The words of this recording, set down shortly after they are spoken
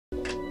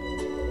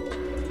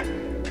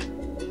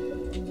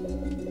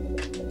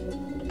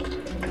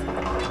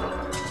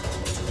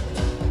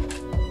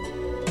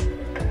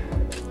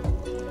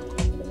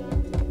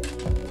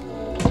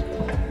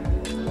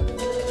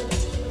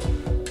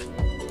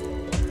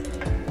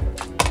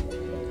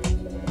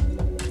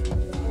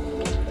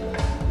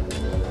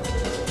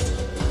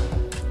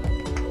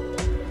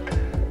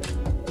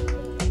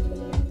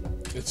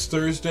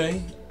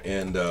Thursday,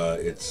 and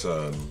it's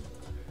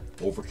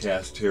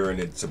overcast here, and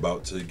it's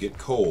about to get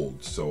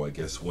cold, so I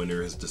guess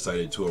winter has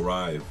decided to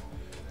arrive.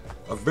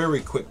 A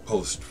very quick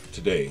post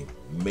today.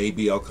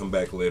 Maybe I'll come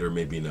back later,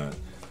 maybe not.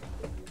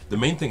 The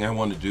main thing I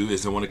want to do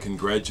is I want to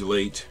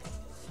congratulate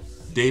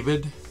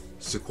David,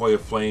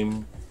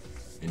 Sequoiaflame,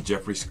 and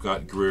Jeffrey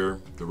Scott Greer,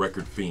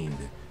 TheRecordFiend.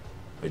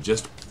 I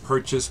just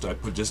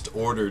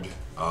ordered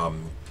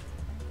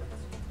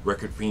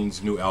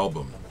RecordFiend's new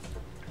album.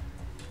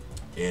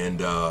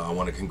 And I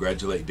want to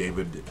congratulate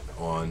David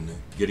on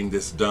getting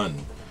this done.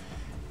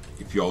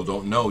 If you all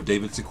don't know,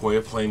 David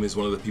Sequoiaflame is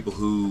one of the people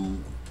who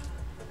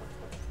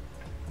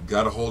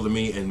got a hold of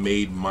me and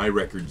made my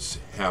records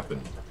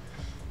happen.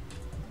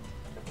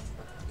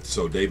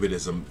 So David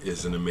is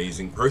an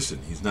amazing person.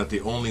 He's not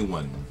the only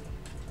one,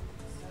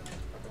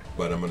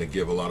 but I'm going to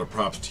give a lot of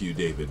props to you,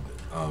 David.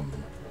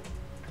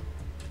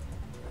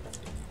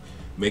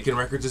 Making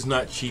records is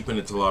not cheap, and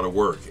it's a lot of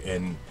work,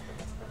 and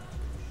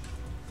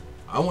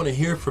I want to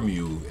hear from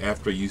you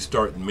after you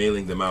start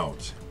mailing them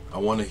out. I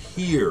want to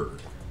hear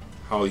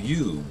how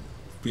you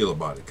feel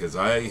about it, because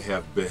I've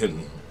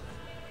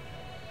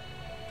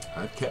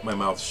kept my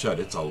mouth shut.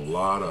 It's a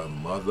lot of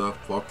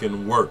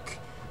motherfucking work,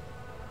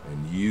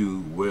 and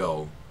you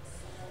will.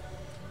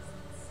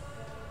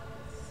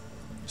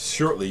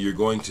 Shortly, you're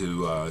going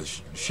to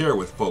share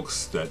with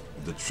folks that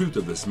the truth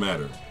of this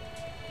matter.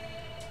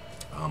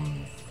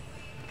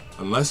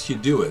 Unless you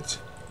do it,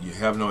 you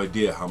have no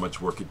idea how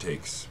much work it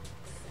takes.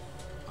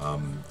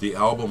 The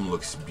album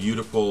looks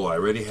beautiful. I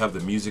already have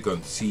the music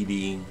on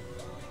CD.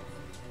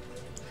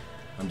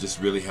 I'm just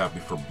really happy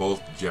for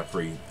both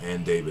Jeffrey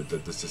and David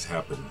that this has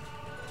happened.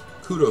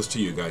 Kudos to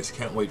you guys.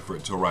 Can't wait for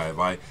it to arrive.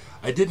 I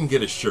didn't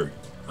get a shirt.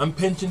 I'm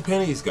pinching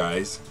pennies,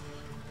 guys.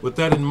 With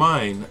that in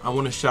mind, I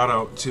want to shout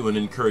out to and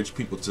encourage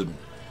people to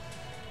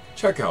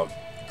check out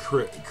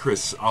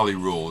Chris Ollie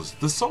Rules,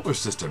 The Solar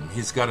System.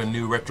 He's got a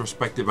new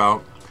retrospective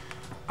out.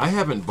 I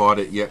haven't bought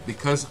it yet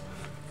because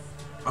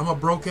I'm a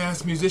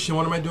broke-ass musician.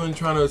 What am I doing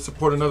trying to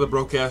support another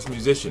broke-ass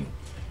musician?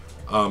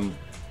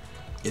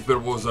 If it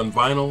was on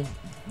vinyl,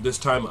 this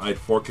time I'd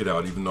fork it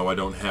out, even though I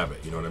don't have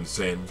it. You know what I'm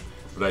saying?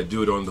 But I'd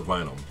do it on the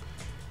vinyl.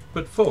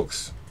 But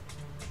folks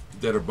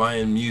that are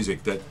buying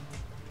music that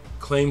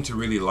claim to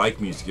really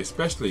like music,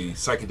 especially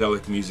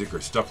psychedelic music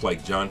or stuff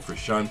like John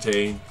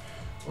Frusciante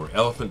or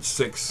Elephant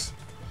Six,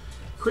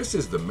 Chris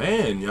is the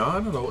man, y'all.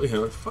 I don't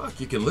know, fuck,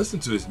 you can listen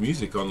to his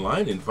music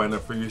online and find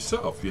out for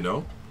yourself, you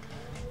know?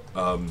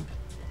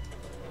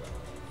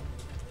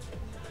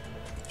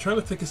 Trying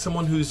to think of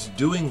someone who's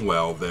doing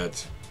well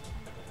that,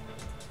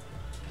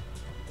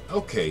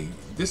 okay,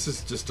 this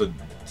is just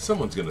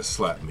someone's gonna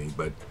slap me,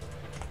 but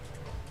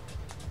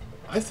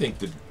I think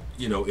that,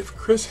 if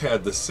Chris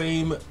had the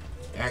same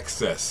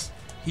access,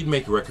 he'd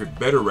make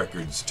better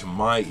records to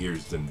my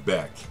ears than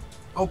Beck.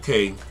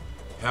 Okay,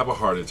 have a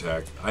heart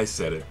attack. I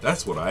said it.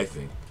 That's what I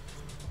think.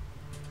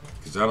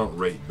 Because I don't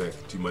rate Beck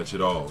too much at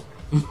all.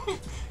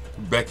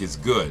 Beck is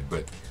good,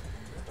 but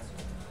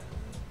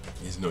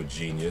he's no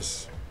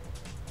genius.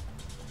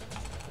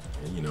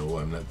 And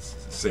I'm not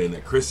saying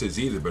that Chris is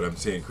either, but I'm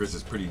saying Chris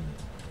is pretty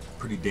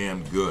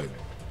damn good.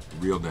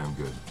 Real damn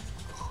good.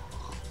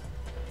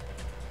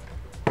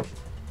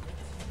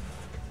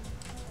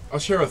 I'll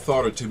share a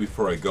thought or two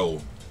before I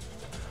go.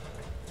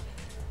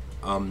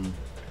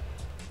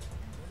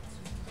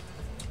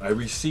 I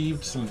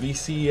received some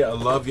VC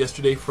love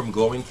yesterday from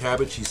Glowing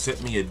Cabbage. He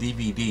sent me a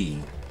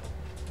DVD,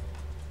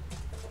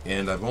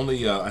 and I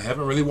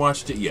haven't really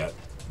watched it yet.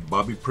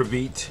 Bobby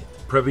Previtt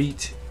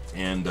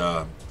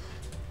and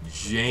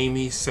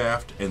Jamie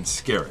Saft and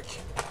Skerrick.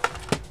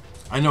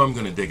 I know I'm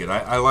gonna dig it.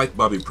 I like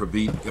Bobby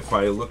Previtt. If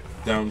I look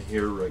down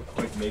here right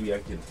quick, maybe I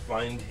can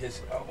find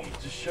his album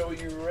to show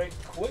you right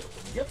quick.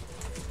 Yep.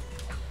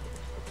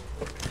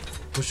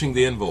 Pushing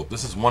the Envelope.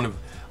 This is one of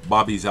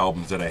Bobby's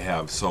albums that I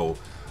have, so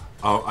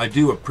I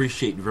do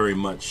appreciate very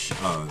much,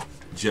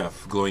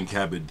 Jeff, Glowing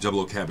Cabbage, Double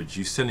O Cabbage,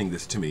 you sending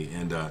this to me,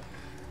 and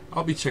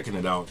I'll be checking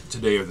it out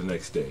today or the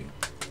next day.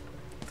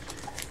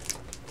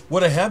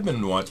 What I have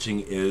been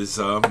watching is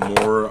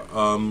more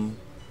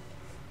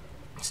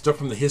stuff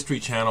from the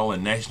History Channel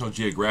and National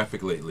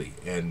Geographic lately,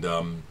 and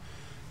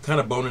kind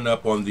of boning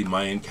up on the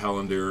Mayan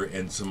calendar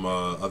and some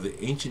of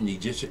the ancient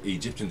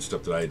Egyptian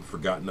stuff that I had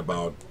forgotten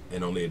about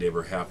and only had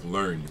ever half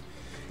learned.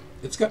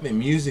 It's got me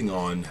musing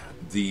on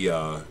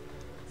the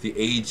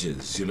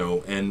ages,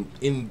 and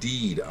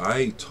indeed,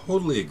 I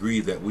totally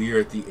agree that we are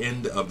at the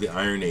end of the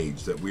Iron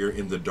Age, that we are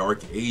in the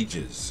Dark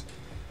Ages,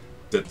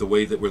 that the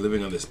way that we're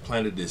living on this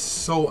planet is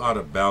so out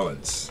of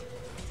balance.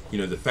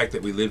 The fact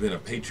that we live in a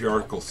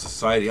patriarchal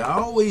society, I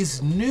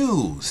always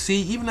knew,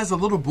 see, even as a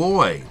little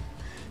boy,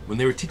 when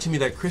they were teaching me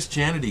that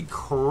Christianity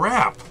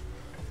crap,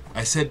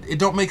 I said, it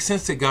don't make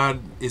sense that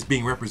God is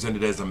being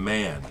represented as a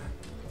man.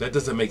 That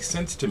doesn't make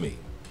sense to me.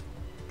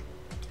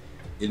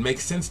 It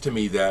makes sense to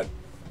me that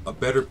a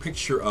better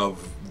picture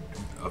of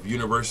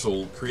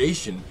universal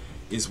creation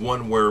is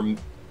one where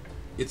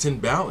it's in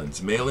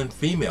balance, male and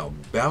female,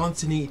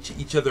 balancing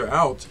each other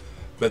out,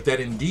 but that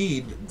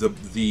indeed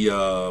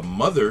the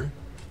mother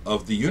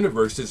of the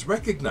universe is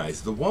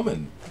recognized. The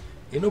woman.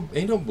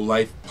 Ain't no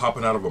life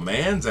popping out of a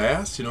man's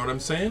ass, you know what I'm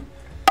saying?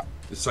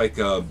 It's like,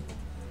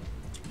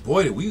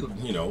 boy, did we,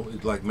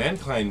 like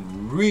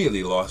mankind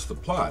really lost the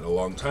plot a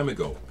long time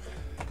ago.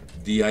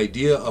 The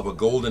idea of a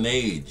golden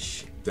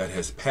age that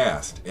has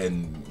passed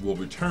and will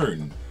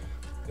return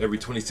every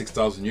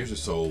 26,000 years or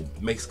so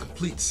makes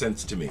complete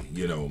sense to me,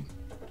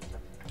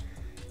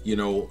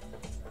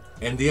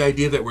 and the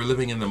idea that we're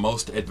living in the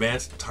most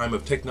advanced time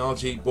of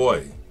technology,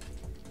 boy,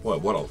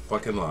 what a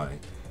fucking lie.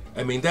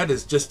 I mean, that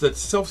is just that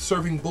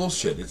self-serving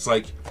bullshit. It's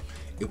like,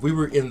 if we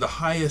were in the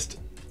highest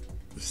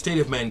state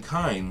of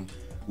mankind,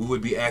 we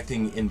would be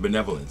acting in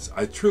benevolence.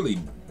 I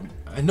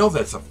know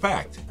that's a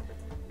fact,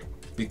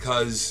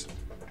 because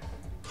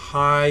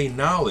high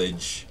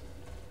knowledge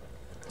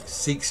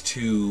seeks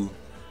to,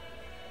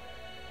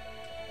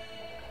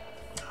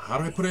 how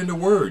do I put it into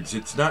words?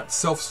 It's not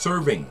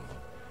self-serving.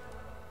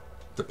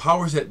 The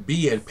powers that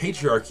be and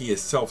patriarchy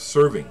is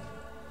self-serving.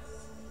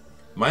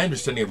 My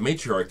understanding of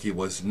matriarchy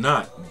was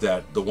not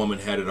that the woman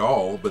had it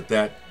all, but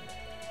that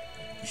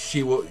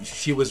she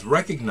was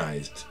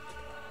recognized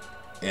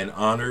and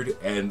honored,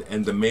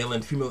 and the male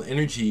and female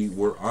energy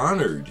were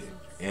honored,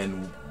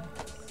 and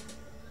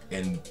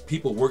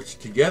people worked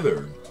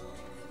together,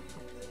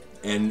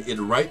 and it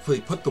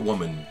rightfully put the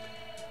woman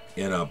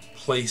in a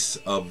place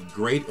of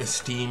great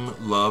esteem,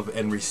 love,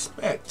 and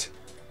respect.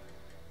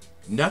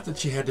 Not that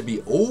she had to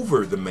be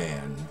over the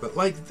man, but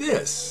like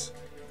this.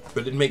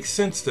 But it makes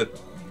sense that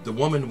the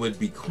woman would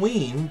be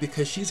queen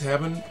because she's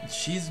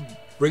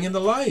bringing the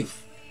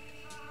life.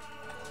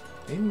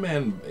 Ain't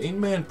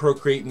man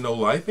procreating no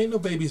life. Ain't no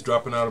babies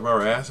dropping out of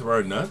our ass, of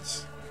our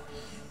nuts.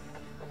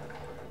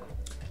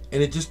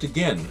 And it just,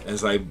 again,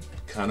 as I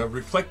kind of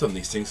reflect on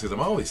these things, because I'm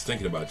always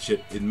thinking about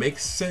shit, it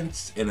makes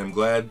sense, and I'm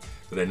glad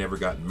that I never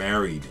got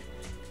married,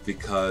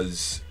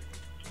 because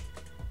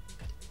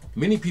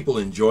many people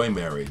enjoy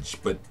marriage,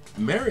 but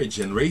marriage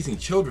and raising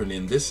children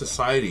in this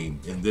society,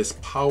 in this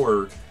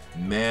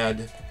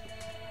power-mad,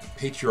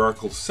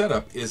 patriarchal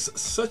setup, is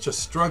such a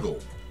struggle.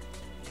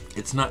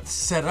 It's not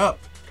set up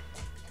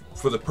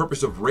for the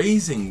purpose of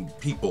raising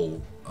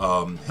people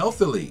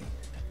healthily.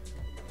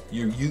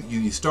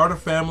 You start a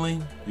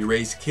family, you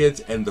raise kids,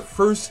 and the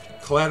first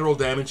collateral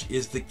damage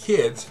is the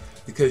kids,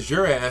 because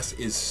your ass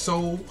is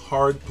so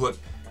hard put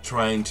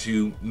trying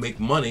to make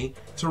money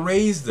to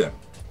raise them.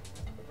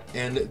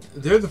 And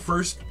they're the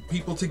first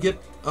people to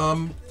get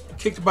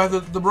kicked by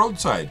the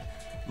roadside.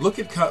 Look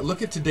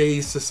at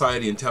today's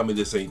society and tell me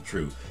this ain't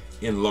true,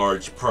 in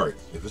large part.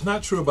 If it's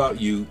not true about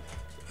you,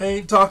 I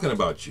ain't talking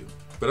about you.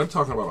 But I'm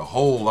talking about a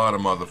whole lot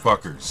of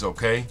motherfuckers,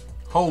 okay?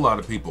 Whole lot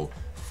of people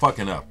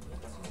fucking up.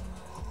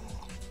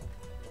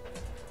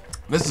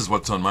 This is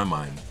what's on my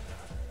mind.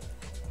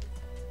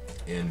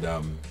 And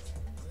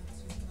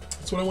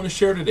that's what I want to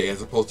share today,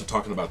 as opposed to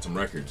talking about some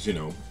records,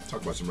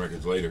 Talk about some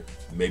records later.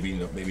 Maybe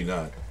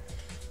not.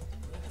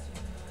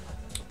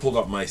 Pulled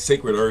up my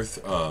Sacred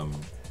Earth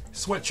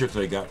sweatshirt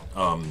that I got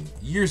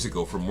years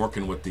ago from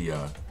working with the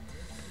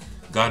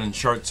God and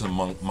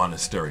Chartsa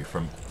monastery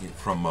from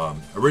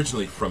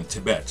originally from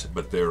Tibet,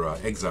 but they're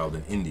exiled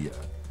in India.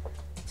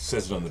 It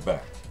says it on the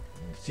back.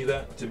 See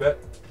that, Tibet?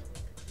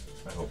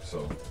 I hope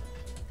so.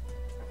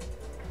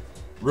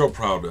 Real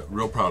proud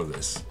of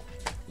this.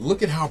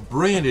 Look at how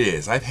brilliant it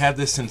is. I've had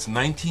this since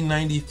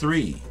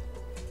 1993.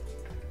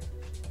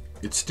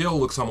 It still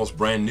looks almost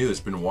brand new. It's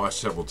been washed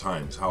several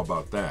times. How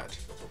about that?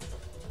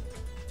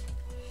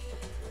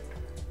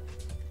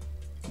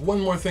 One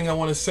more thing I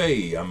want to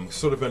say. I'm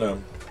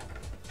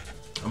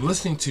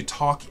listening to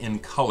Talk in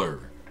Color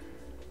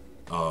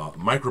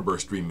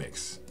microburst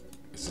remix.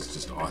 This is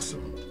just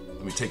awesome.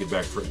 Let me take it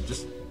back for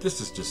this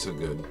is just so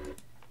good.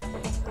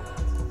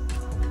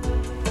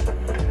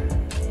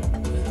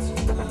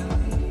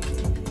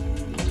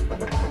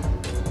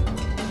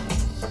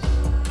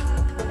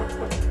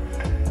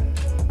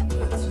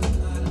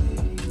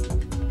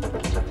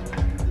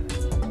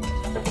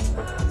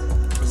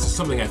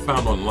 Something I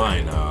found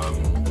online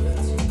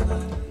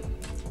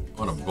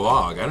on a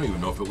blog. I don't even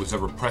know if it was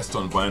ever pressed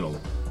on vinyl.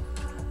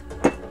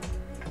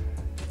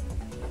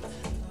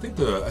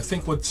 I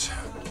think what's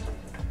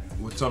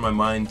on my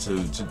mind to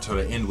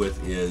end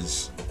with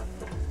is,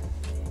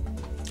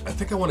 I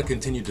think I want to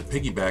continue to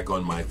piggyback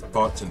on my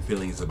thoughts and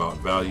feelings about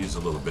values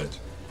a little bit.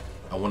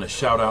 I want to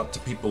shout out to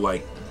people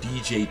like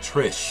DJ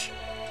Trish,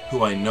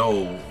 who I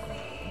know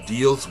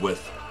deals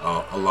with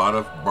a lot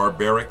of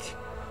barbaric,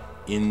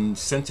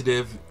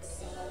 insensitive,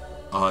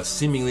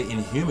 seemingly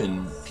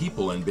inhuman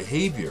people and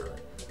behavior.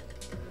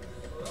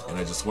 And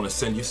I just want to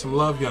send you some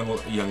love,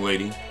 young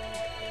lady.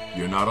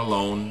 You're not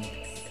alone,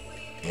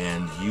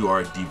 and you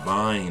are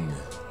divine.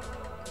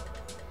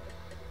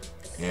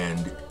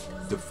 And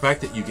the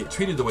fact that you get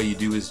treated the way you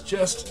do is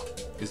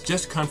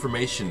just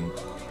confirmation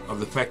of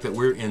the fact that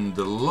we're in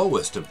the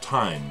lowest of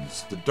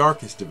times, the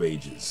darkest of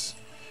ages.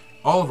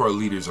 All of our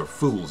leaders are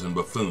fools and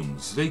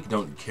buffoons. They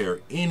don't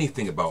care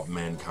anything about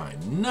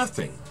mankind.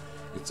 Nothing.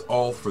 It's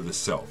all for the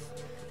self.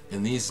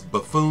 And these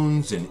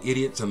buffoons and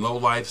idiots and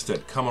lowlifes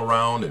that come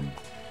around and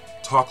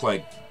talk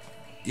like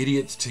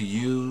idiots to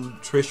you,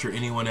 Trish, or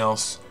anyone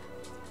else.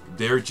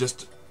 They're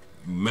just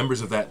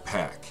members of that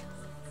pack.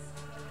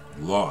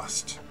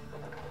 Lost.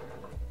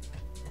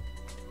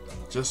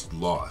 Just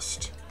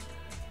lost.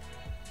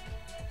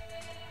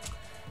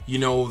 You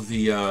know,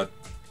 the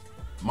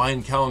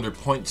Mayan calendar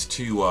points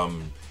to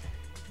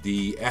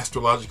the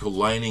astrological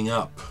lining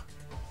up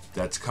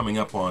that's coming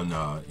up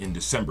on in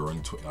December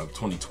in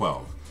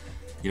 2012.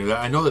 You know,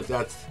 I know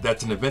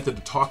that's an event that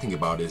they're talking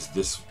about, is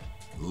this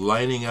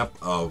lining up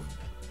of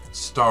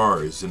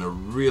stars in a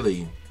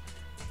really,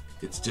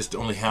 it just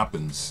only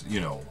happens, you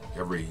know,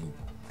 every.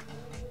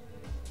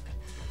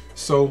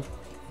 So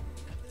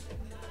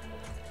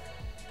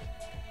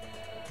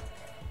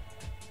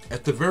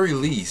at the very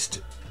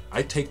least,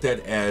 I take that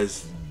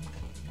as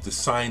the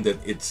sign that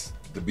it's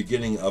the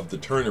beginning of the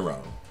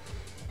turnaround.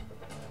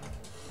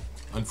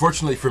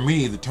 Unfortunately for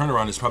me, the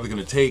turnaround is probably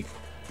going to take,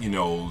 you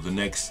know, the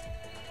next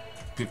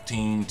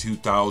 15,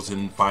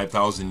 2,000,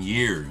 5,000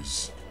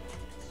 years,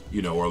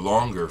 you know, or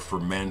longer for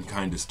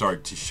mankind to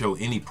start to show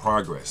any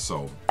progress.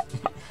 So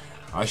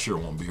I sure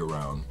won't be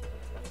around.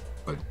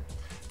 But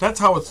that's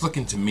how it's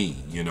looking to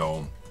me, you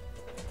know.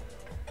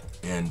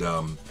 And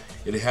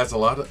it has a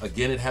lot of,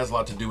 again, it has a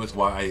lot to do with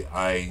why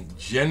I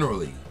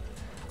generally,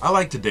 I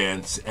like to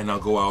dance, and I'll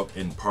go out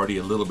and party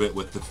a little bit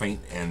with the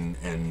Faint and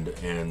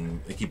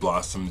Icky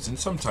Blossoms, and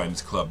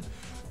sometimes club.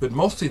 But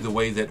mostly the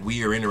way that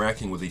we are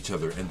interacting with each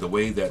other and the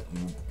way that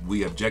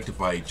we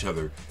objectify each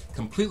other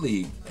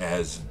completely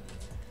as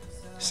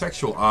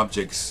sexual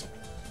objects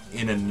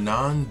in a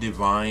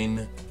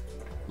non-divine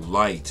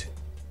light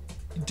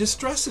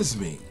distresses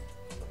me.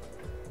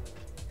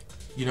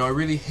 You know, I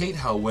really hate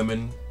how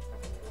women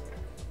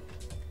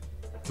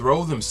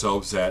throw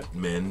themselves at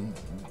men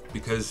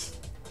because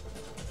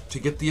to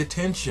get the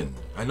attention.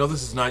 I know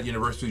this is not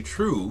universally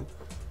true,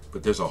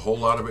 but there's a whole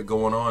lot of it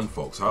going on,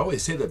 folks. I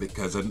always say that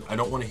because I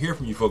don't want to hear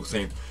from you folks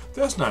saying,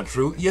 that's not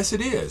true. Yes,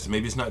 it is.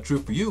 Maybe it's not true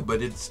for you,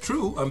 but it's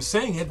true. I'm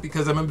saying it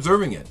because I'm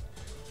observing it.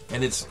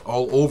 And it's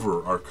all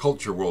over our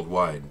culture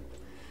worldwide.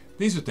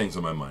 These are things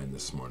on my mind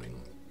this morning.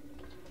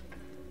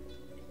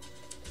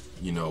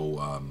 You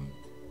know,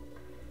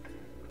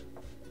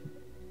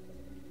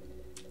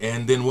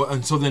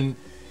 and so then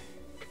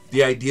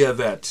the idea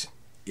that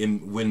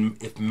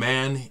if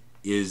man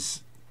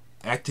is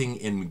acting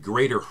in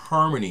greater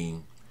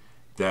harmony,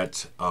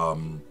 that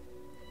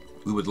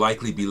we would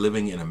likely be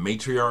living in a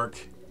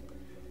matriarchy,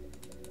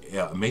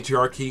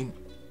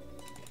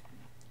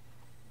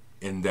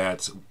 and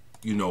that,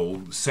 you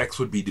know, sex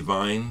would be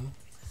divine.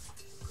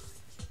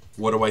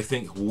 What do I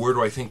think? Where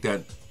do I think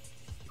that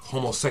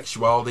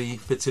homosexuality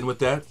fits in with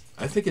that?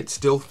 I think it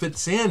still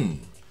fits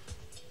in,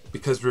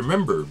 because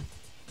remember,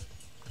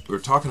 we're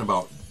talking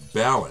about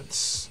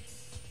balance.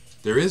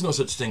 There is no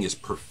such thing as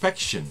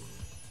perfection.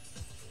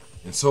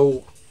 And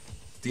so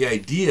the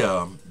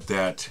idea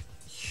that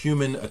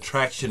human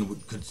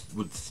attraction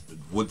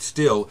would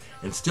still,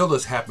 and still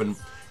does happen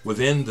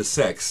within the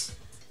sex,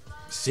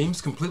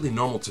 seems completely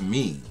normal to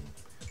me.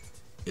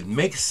 It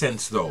makes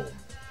sense, though,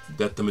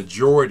 that the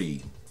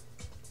majority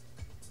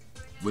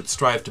would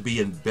strive to be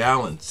in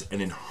balance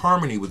and in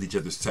harmony with each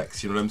other's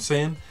sex. You know what I'm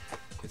saying?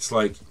 It's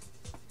like,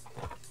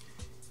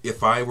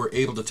 if I were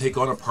able to take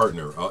on a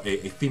partner,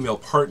 a female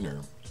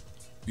partner,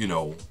 you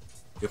know,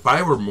 if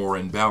I were more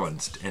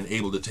imbalanced and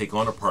able to take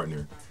on a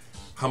partner,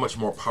 how much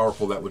more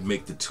powerful that would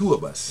make the two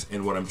of us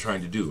in what I'm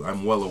trying to do.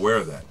 I'm well aware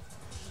of that.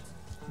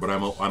 But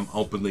I'm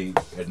openly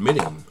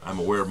admitting I'm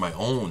aware of my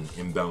own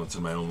imbalance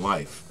in my own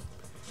life.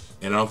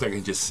 And I don't think I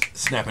can just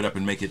snap it up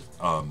and make it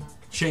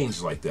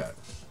change like that.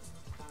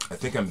 I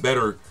think I'm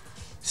better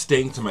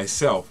staying to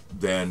myself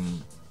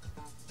than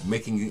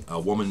making a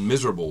woman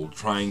miserable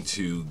trying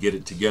to get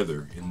it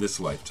together in this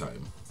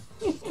lifetime.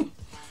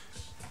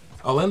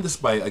 I'll end this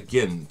by,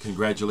 again,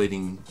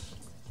 congratulating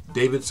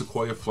David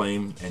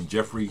Sequoiaflame and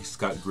Jeffrey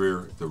Scott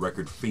Greer, The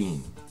Record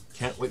Fiend.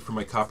 Can't wait for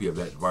my copy of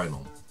that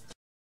vinyl.